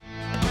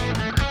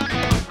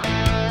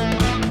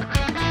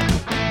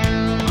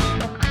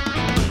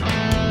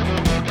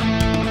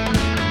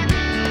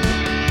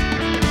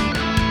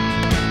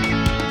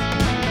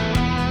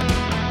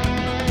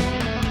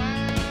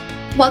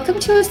Welcome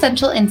to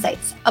Essential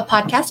Insights, a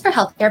podcast for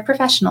healthcare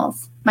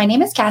professionals. My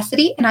name is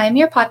Cassidy, and I am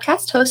your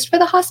podcast host for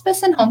the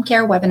Hospice and Home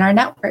Care Webinar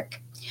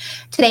Network.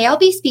 Today, I'll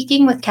be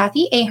speaking with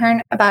Kathy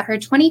Ahern about her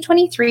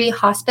 2023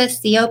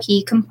 Hospice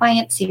COP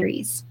Compliance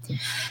Series.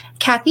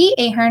 Kathy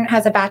Ahern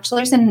has a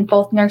bachelor's in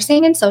both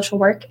nursing and social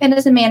work and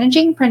is a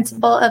managing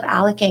principal of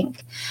ALEC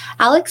Inc.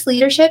 ALEC's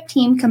leadership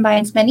team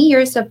combines many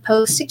years of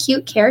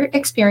post-acute care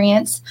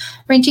experience,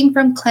 ranging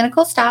from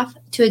clinical staff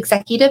to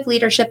executive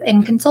leadership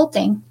and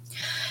consulting.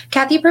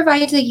 Kathy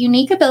provides a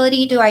unique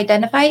ability to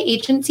identify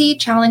agency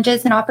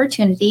challenges and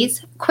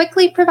opportunities,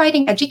 quickly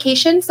providing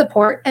education,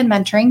 support, and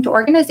mentoring to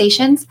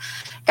organizations,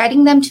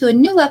 guiding them to a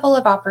new level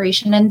of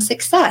operation and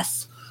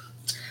success.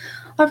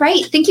 All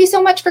right. Thank you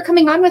so much for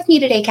coming on with me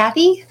today,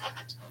 Kathy.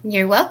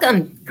 You're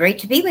welcome. Great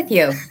to be with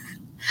you.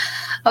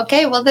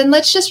 Okay, well then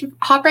let's just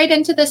hop right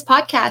into this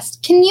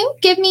podcast. Can you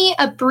give me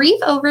a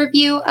brief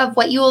overview of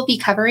what you will be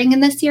covering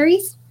in this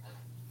series?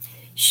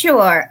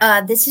 Sure.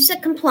 This is a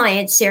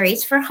compliance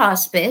series for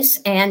hospice,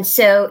 and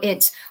so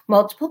it's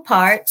multiple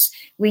parts.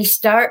 We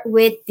start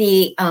with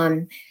the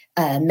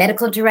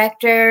medical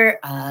director,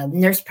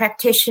 nurse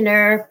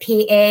practitioner,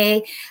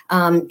 PA,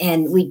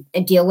 and we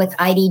deal with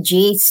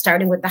IDG,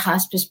 starting with the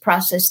hospice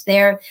process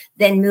there,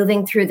 then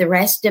moving through the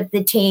rest of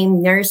the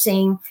team,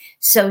 nursing,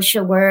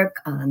 social work,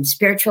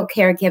 spiritual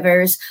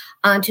caregivers,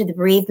 onto the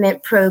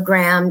bereavement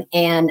program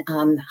and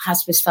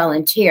hospice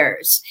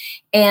volunteers.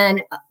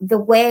 And the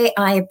way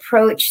I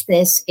approach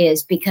this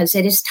is because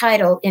it is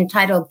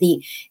entitled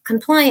the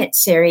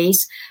Compliance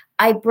Series.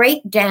 I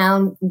break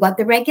down what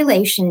the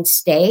regulations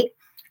state,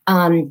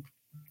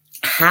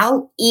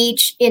 how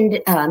each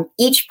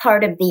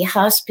part of the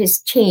hospice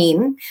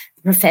team,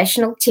 the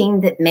professional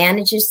team that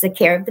manages the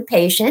care of the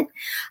patient,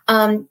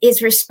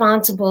 is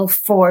responsible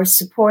for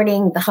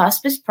supporting the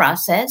hospice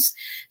process,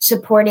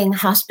 supporting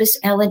hospice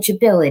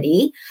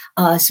eligibility,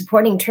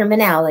 supporting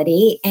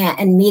terminality,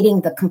 and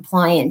meeting the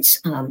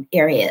compliance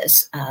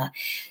areas.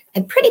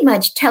 I pretty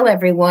much tell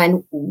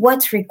everyone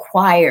what's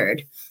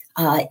required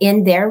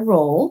in their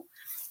role.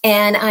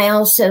 And I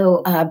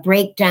also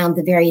break down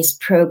the various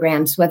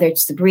programs, whether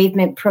it's the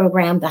bereavement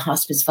program, the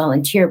hospice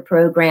volunteer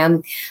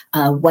program,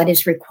 what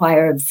is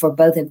required for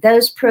both of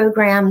those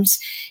programs.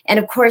 And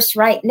of course,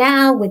 right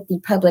now with the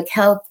public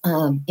health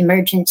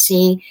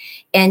emergency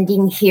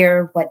ending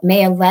here,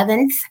 May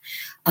 11th,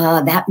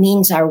 that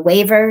means our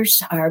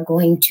waivers are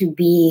going to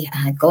be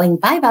going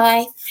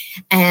bye-bye.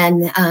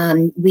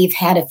 And we've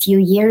had a few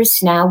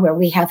years now where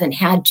we haven't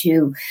had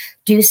to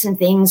do some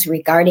things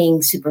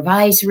regarding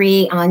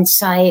supervisory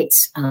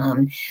on-sites,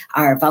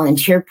 our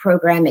volunteer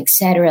program, et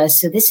cetera.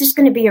 So this is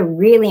going to be a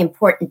really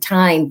important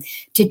time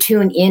to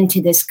tune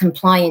into this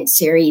compliance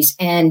series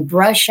and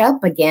brush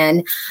up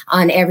again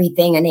on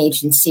everything an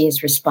agency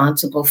is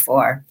responsible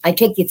for. I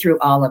take you through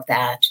all of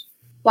that.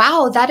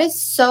 Wow, that is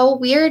so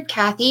weird,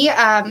 Kathy.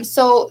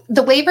 So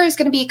the waiver is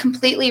going to be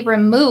completely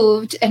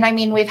removed. And I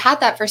mean, we've had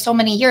that for so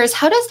many years.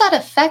 How does that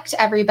affect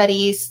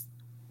everybody's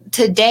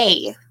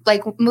today,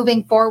 like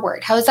moving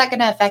forward? How is that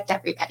going to affect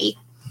everybody?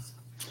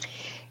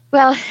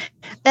 Well,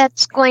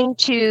 that's going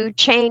to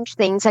change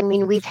things. I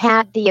mean, we've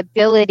had the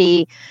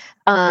ability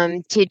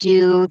to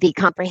do the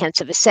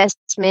comprehensive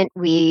assessment.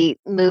 We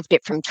moved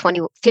it from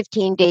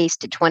 15 days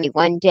to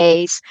 21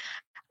 days.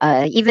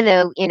 Even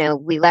though,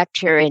 we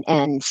lecture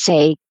and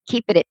say,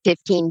 keep it at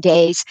 15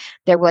 days,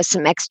 there was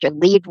some extra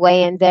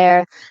leeway in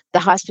there. The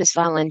hospice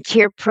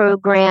volunteer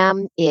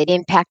program, it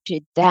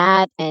impacted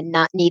that and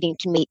not needing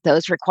to meet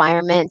those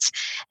requirements.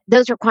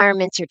 Those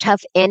requirements are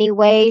tough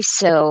anyway,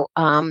 so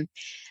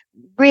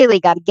really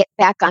got to get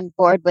back on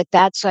board with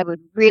that. So I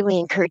would really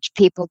encourage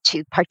people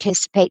to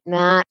participate in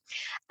that.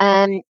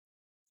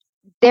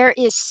 There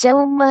is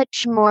so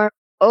much more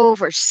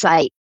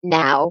oversight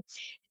now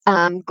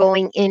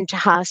going into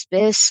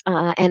hospice.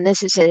 And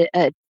this is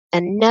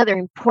another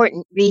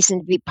important reason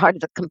to be part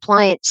of the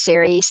compliance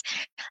series,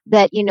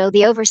 that,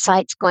 the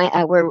oversight's going,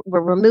 we're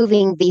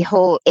removing the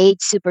whole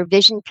aid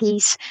supervision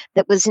piece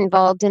that was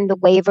involved in the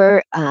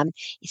waiver.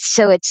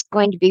 So it's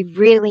going to be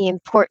really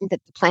important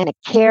that the plan of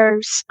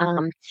cares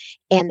and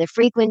the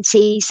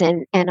frequencies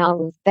and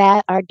all of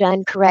that are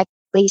done correctly.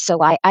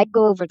 So I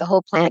go over the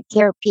whole plan of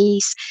care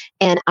piece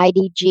and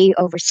IDG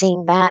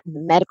overseeing that and the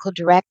medical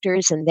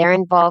directors and their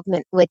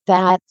involvement with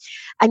that.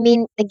 I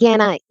mean, again,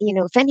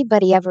 if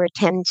anybody ever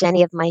attends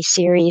any of my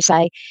series,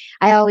 I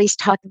always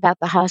talk about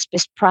the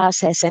hospice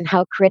process and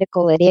how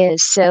critical it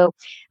is. So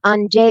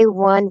on day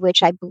one,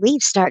 which I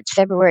believe starts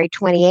February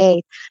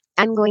 28th,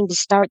 I'm going to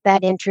start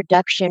that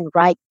introduction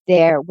right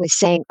there with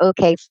saying,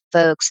 okay,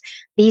 folks,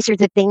 these are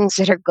the things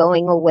that are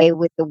going away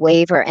with the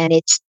waiver, and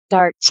it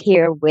starts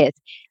here with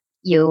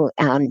you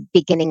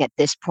beginning at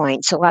this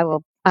point. So I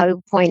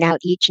will point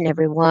out each and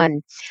every one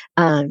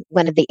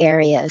of the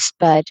areas.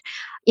 But,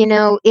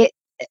 it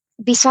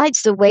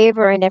besides the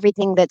waiver and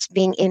everything that's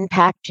being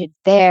impacted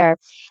there,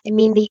 I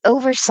mean, the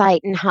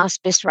oversight in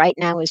hospice right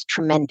now is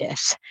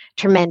tremendous,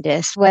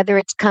 whether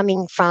it's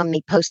coming from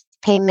the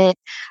post-payment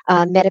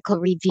medical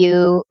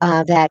review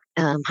that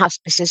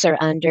hospices are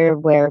under,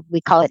 where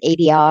we call it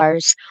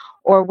ADRs,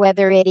 or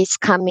whether it is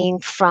coming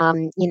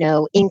from,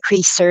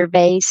 increased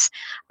surveys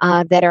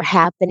that are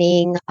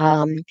happening.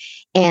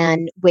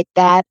 And with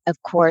that,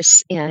 of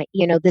course,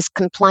 this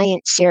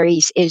compliance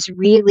series is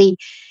really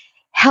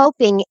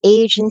helping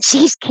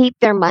agencies keep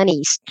their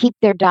monies, keep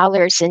their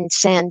dollars and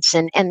cents.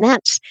 And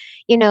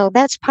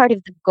that's part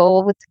of the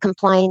goal with the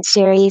compliance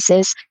series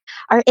is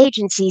our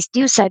agencies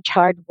do such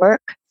hard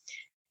work.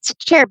 It's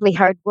terribly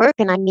hard work.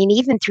 And I mean,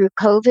 even through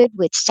COVID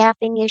with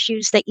staffing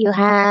issues that you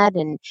had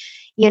and,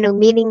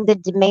 meeting the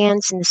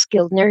demands in the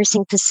skilled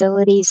nursing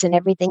facilities and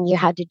everything you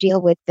had to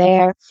deal with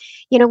there,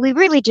 we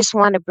really just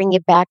want to bring you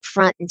back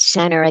front and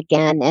center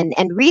again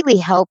and really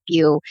help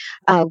you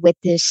with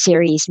this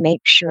series,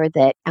 make sure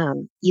that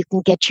you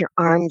can get your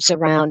arms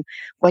around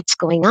what's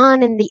going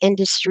on in the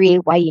industry,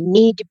 why you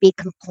need to be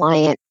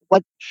compliant,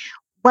 what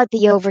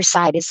the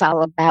oversight is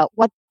all about,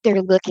 what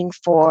they're looking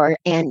for,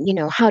 and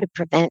how to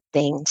prevent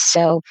things.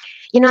 So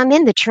I'm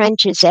in the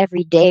trenches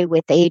every day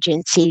with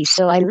agencies,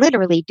 so I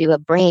literally do a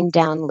brain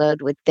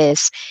download with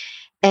this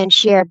and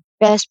share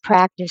best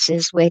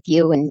practices with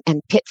you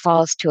and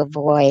pitfalls to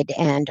avoid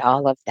and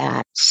all of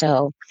that.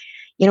 So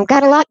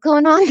got a lot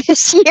going on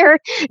this year.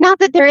 Not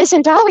that there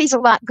isn't always a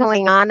lot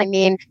going on. I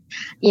mean,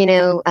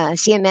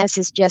 CMS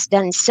has just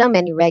done so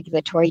many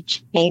regulatory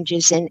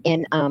changes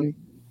in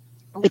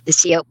with the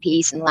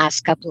COPs in the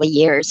last couple of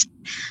years,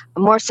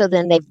 more so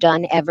than they've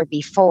done ever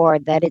before,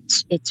 that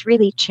it's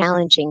really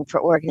challenging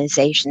for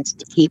organizations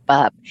to keep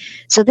up.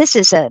 So this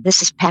is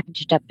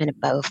packaged up in a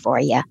bow for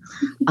you,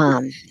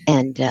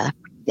 and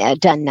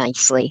done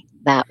nicely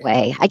that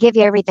way. I give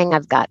you everything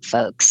I've got,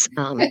 folks,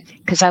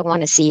 because I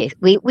want to see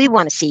we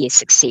want to see you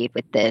succeed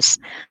with this.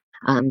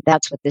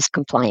 That's what this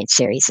compliance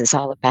series is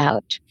all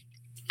about.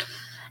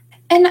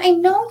 And I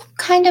know you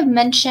kind of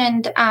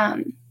mentioned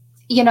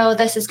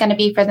this is going to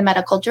be for the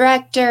medical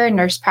director,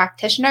 nurse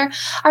practitioner.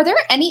 Are there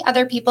any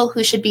other people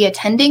who should be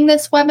attending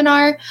this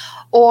webinar,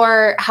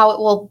 or how it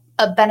will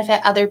benefit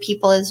other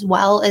people as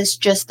well as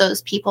just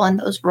those people in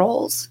those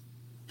roles?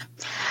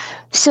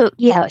 So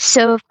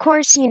of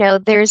course,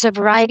 there's a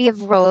variety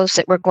of roles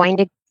that we're going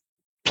to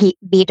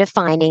be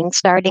defining,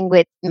 starting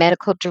with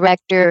medical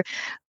director,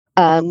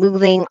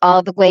 moving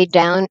all the way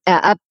down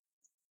up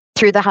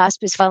through the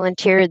hospice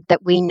volunteer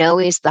that we know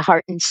is the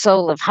heart and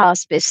soul of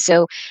hospice.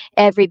 So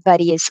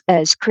everybody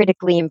is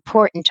critically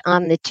important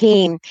on the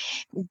team.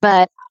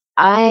 But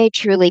I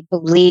truly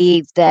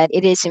believe that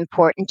it is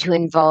important to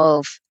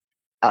involve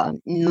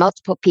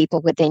multiple people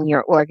within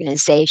your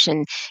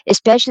organization,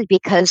 especially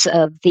because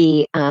of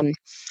the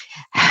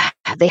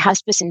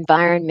hospice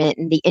environment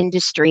and the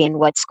industry and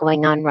what's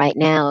going on right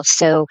now.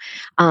 So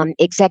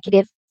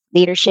executive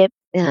leadership,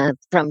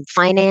 from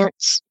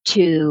finance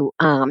to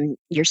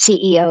your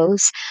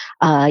CEOs,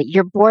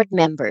 your board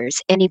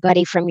members,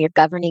 anybody from your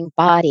governing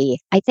body.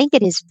 I think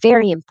it is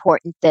very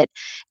important that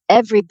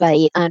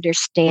everybody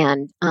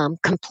understand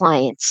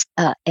compliance,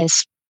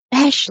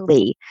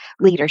 especially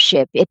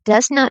leadership. It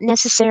does not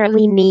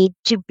necessarily need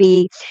to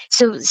be.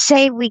 So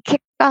say we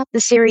kick off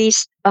the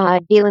series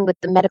dealing with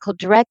the medical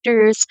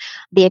directors,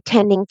 the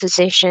attending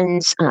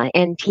physicians,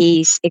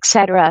 NPs,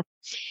 etc.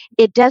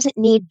 It doesn't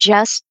need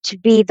just to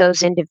be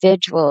those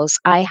individuals.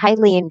 I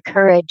highly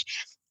encourage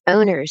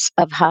owners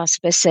of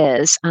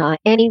hospices,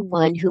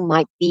 anyone who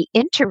might be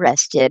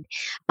interested.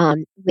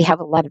 We have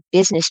a lot of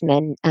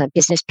businessmen,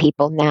 business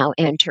people now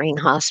entering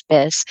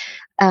hospice.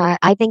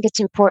 I think it's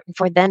important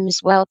for them as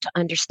well to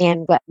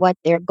understand what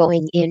they're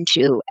going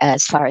into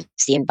as far as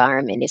the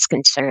environment is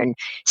concerned.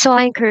 So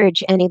I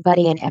encourage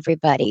anybody and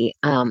everybody,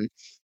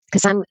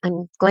 because I'm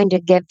going to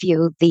give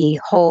you the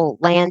whole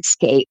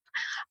landscape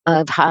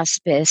of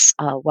hospice,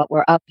 what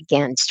we're up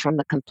against from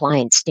a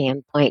compliance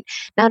standpoint.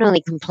 Not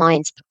only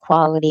compliance, but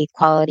quality.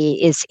 Quality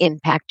is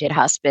impacted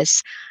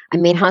hospice. I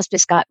mean,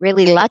 hospice got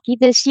really lucky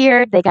this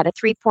year. They got a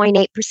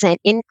 3.8%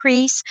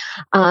 increase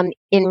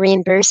in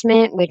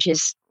reimbursement, which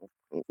is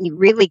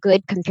really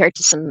good compared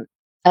to some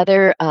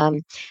other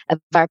of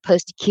our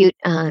post-acute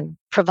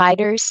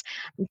providers.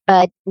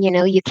 But,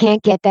 you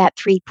can't get that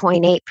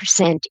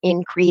 3.8%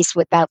 increase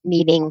without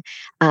meeting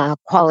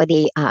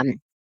quality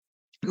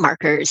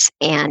markers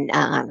and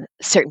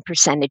certain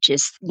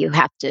percentages you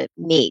have to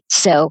meet.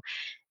 So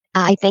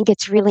I think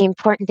it's really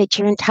important that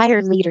your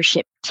entire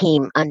leadership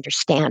team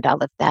understand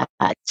all of that.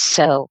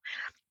 So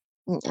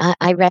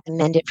I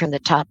recommend it from the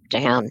top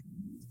down.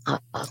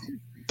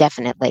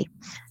 Definitely.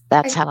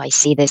 That's how I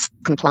see this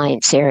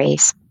compliance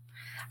series.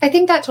 I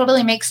think that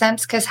totally makes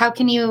sense, because how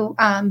can you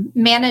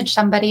manage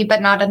somebody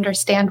but not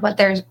understand what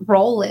their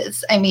role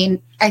is? I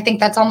mean, I think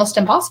that's almost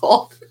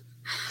impossible.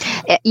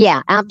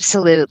 Yeah,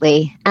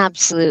 absolutely.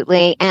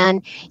 Absolutely.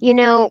 And,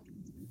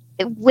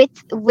 with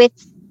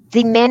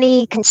the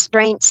many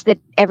constraints that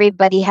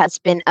everybody has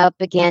been up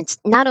against,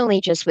 not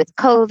only just with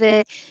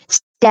COVID,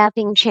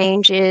 staffing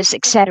changes,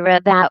 et cetera.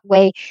 That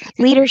way,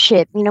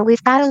 leadership,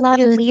 we've got a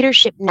lot of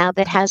leadership now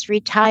that has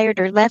retired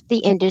or left the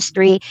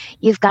industry.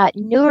 You've got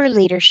newer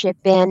leadership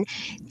in,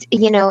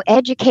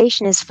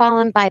 education has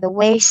fallen by the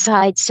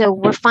wayside. So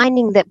we're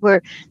finding that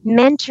we're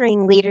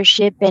mentoring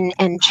leadership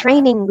and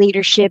training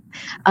leadership.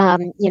 A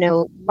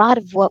lot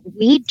of what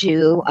we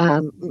do,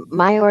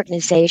 my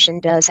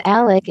organization does,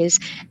 ALEC, is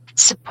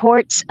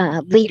supports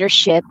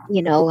leadership,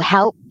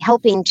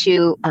 helping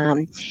to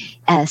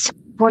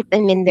support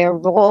them in their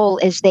role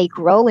as they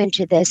grow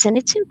into this. And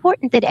it's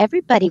important that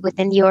everybody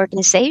within the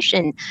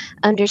organization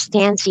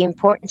understands the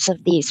importance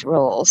of these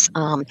roles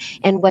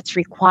and what's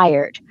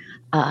required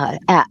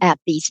at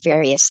these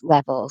various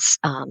levels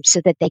so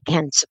that they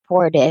can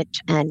support it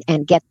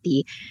and get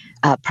the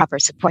proper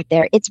support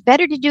there. It's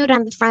better to do it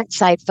on the front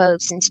side,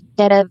 folks,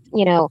 instead of,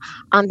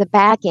 on the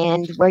back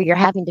end where you're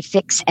having to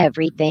fix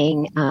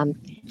everything.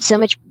 So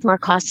much more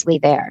costly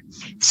there.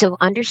 So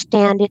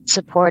understand it,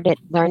 support it,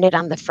 learn it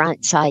on the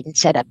front side, and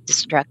set up the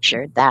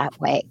structure that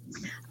way.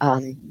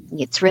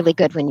 It's really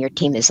good when your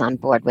team is on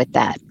board with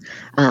that.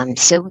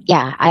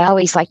 I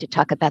always like to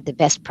talk about the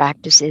best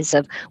practices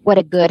of what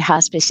a good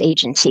hospice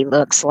agency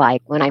looks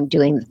like when I'm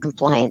doing the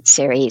compliance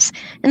series.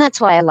 And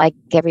that's why I like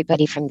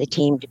everybody from the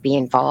team to be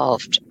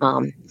involved,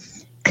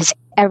 because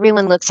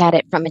everyone looks at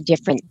it from a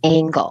different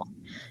angle.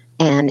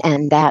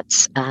 And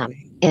that's,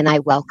 and I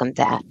welcome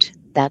that.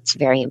 That's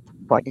very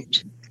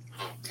important.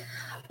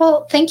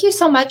 Well, thank you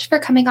so much for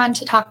coming on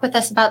to talk with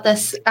us about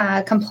this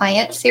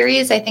compliance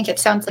series. I think it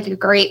sounds like a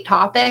great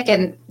topic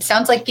and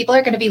sounds like people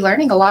are going to be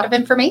learning a lot of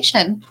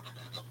information.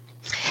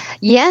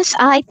 Yes,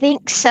 I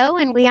think so.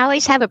 And we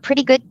always have a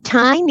pretty good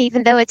time,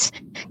 even though it's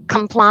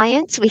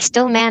compliance. We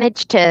still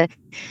manage to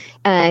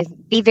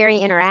be very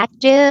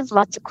interactive.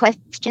 Lots of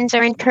questions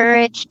are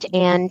encouraged,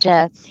 and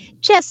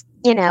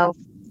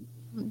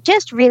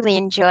just really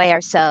enjoy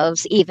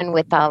ourselves, even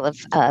with all of,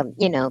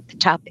 the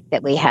topic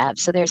that we have.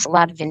 So there's a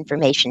lot of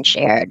information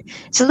shared.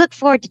 So look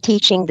forward to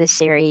teaching this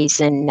series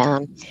and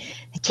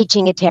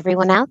teaching it to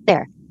everyone out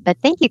there. But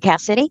thank you,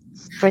 Cassidy,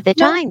 for the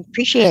time.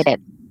 Appreciate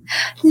it.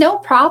 No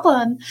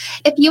problem.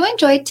 If you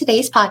enjoyed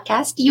today's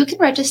podcast, you can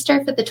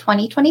register for the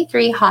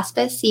 2023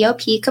 Hospice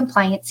COP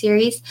Compliance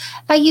Series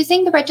by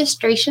using the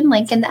registration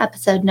link in the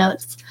episode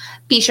notes.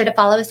 Be sure to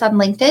follow us on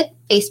LinkedIn,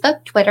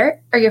 Facebook,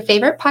 Twitter, or your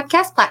favorite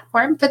podcast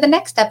platform for the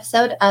next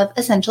episode of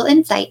Essential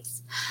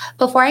Insights.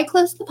 Before I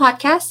close the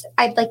podcast,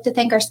 I'd like to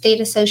thank our state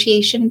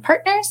association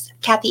partners,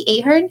 Kathy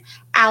Ahern,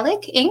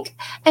 ALEC Inc.,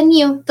 and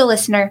you, the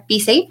listener. Be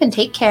safe and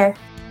take care.